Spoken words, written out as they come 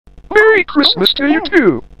Merry Christmas to you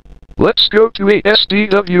too! Let's go to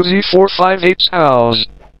ASDWZ458's house.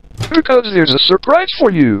 Because there's a surprise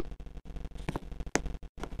for you.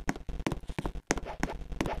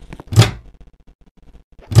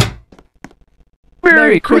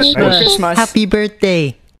 Merry Christmas! Happy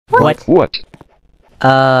birthday! What?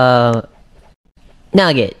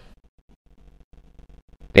 Nugget.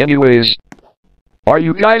 Anyways, are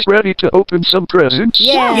you guys ready to open some presents?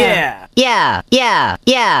 Yeah!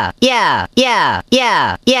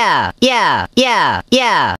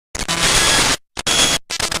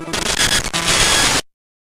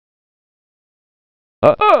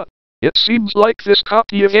 It seems like this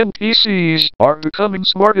copy of NPCs are becoming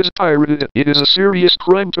smart as pirated. It is a serious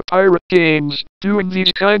crime to pirate games. Doing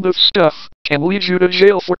these kind of stuff can lead you to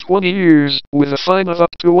jail for 20 years, with a fine of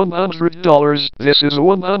up to $100. This is a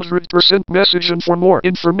 100% message, and for more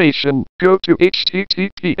information, go to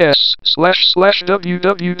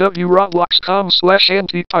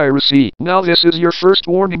https://www.roblox.com/antipiracy. Now this is your first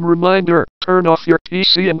warning reminder. Turn off your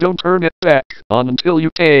PC and don't turn it back on until you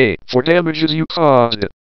pay for damages you caused.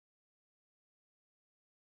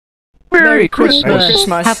 Merry Christmas!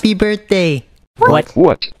 Happy birthday! What?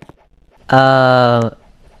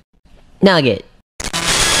 Nugget.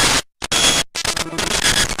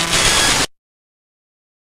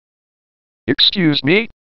 Excuse me?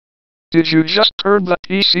 Did you just turn the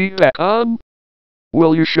PC back on?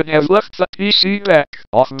 Well, you should have left the PC back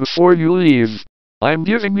off before you leave. I'm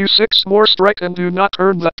giving you 6 more strike and do not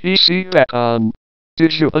turn the PC back on.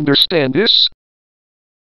 Did you understand this?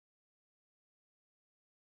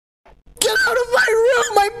 Get out of my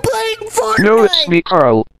room! I'm playing Fortnite! No, it's me,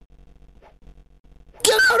 Carl.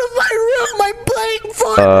 Get out of my room! I'm playing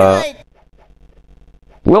Fortnite!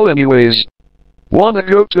 Well, anyways. Wanna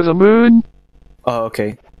go to the moon? Oh,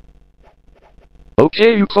 okay.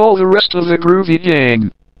 Okay, you call the rest of the groovy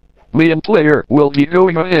gang. Me and Player will be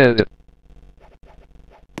going ahead.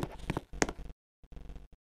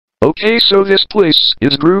 Okay, so this place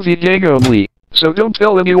is groovy gang only, so don't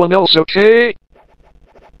tell anyone else, okay?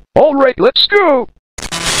 Alright, let's go!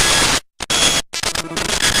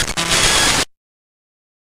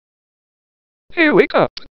 Hey, wake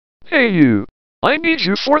up! Hey you! I need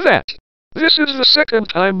you for that! This is the second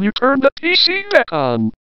time you turned the PC back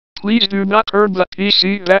on. Please do not turn the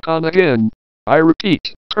PC back on again. I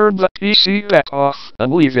repeat, turn the PC back off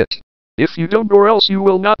and leave it. If you don't, or else you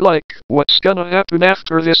will not like what's gonna happen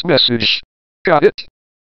after this message. Got it?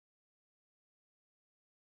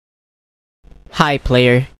 Hi,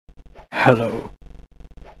 player. Hello.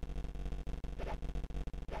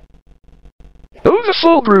 Oh, the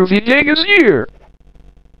full groovy gang is here!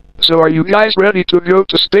 So are you guys ready to go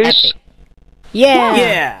to space?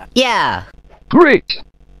 Yeah! Great!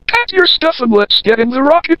 Pack your stuff and let's get in the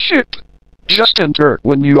rocket ship! Just enter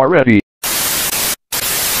when you are ready.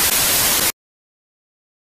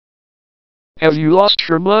 Have you lost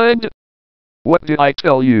your mind? What did I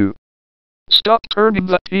tell you? Stop turning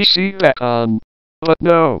the PC back on. But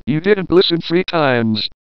no, you didn't listen 3 times.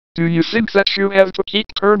 Do you think that you have to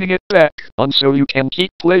keep turning it back on so you can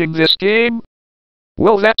keep playing this game?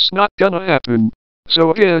 Well, that's not gonna happen.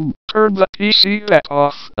 So again, turn the PC back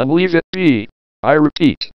off and leave it be. I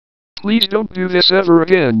repeat. Please don't do this ever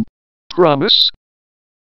again. Promise?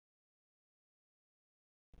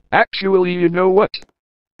 Actually, you know what?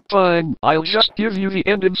 Fine, I'll just give you the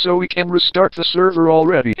ending so we can restart the server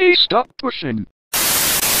already. Hey, stop pushing.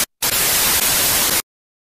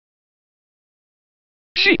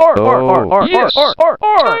 Yes!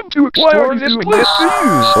 Time to explore this place to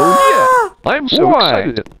use! Oh yeah! I'm so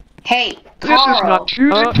excited! Hey, This is not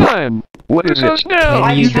choosing time! What is it now?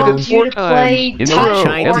 I You did told it you 4 to times play in a row,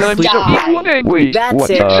 China and I'm so die. evil and angry. That's What?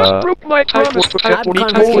 it. You just broke my promise to pet me.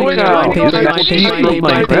 Holy cow! I don't ever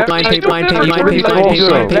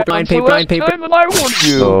time and I warned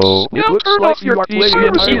you. Now turn off your PC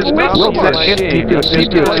and see the best of that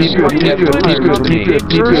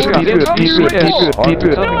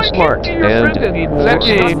becoming smart, and that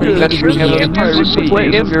game that you have a piracy play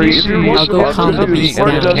in very serious. I'll go calm the beast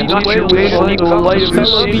down.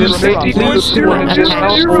 Please do one in this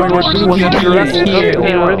house or any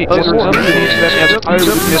other companies that have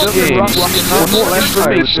pirated this game. For more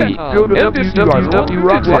information, go to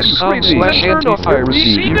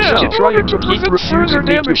www.roblox.com/antipiracy. You just trying to keep refusing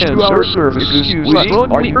me to end our services. We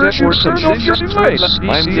only urge you to turn off your device.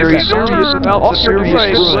 I'm very serious about the serious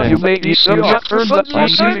crime. You may be subject to the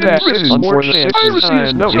PC back on for the 6th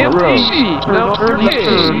time in a row. Now turn the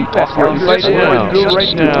PC off your device now,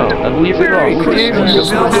 right now, and leave it off.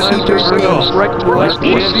 strike to last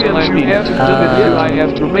PC and you haven't done it yet. I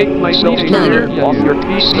have to make myself clear on your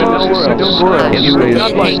PC process. I don't know. Anyways,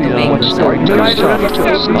 not like what's going on. I'm ready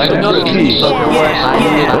to open another key. I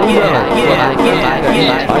don't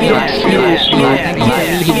feel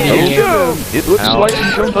it looks like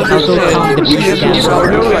you don't understand. We have to get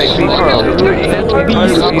our new license from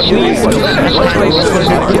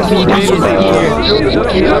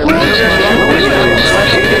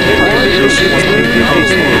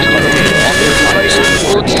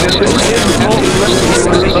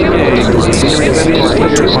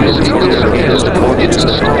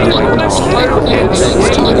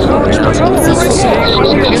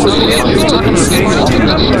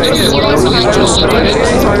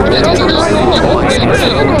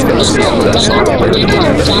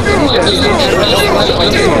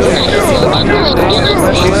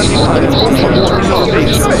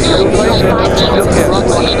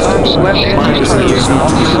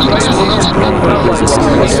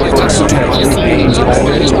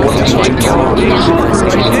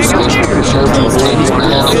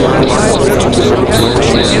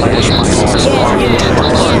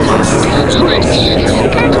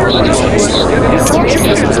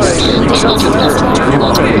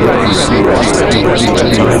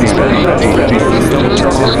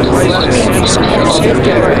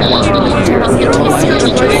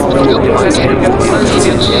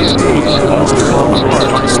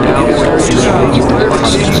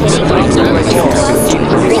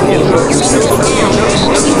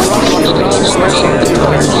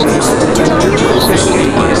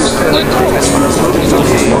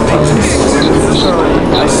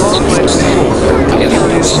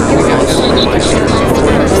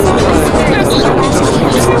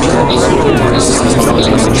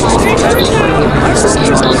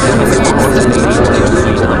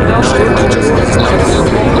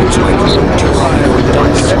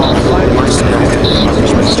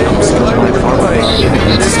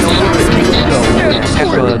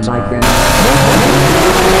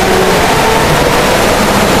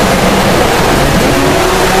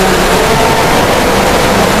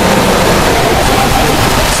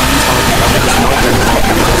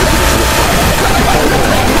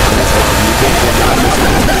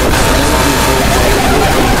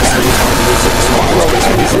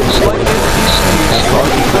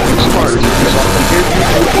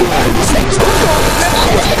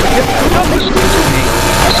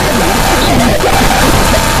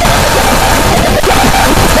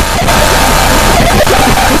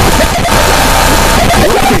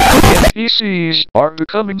NPCs are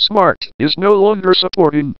becoming smart is no longer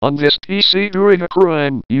supporting on this PC during a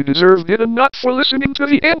crime. You deserve it and not for listening to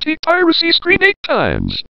the anti-piracy screen 8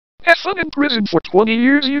 times. Have fun in prison for 20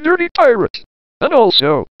 years, you dirty pirate. And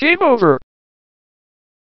also, game over.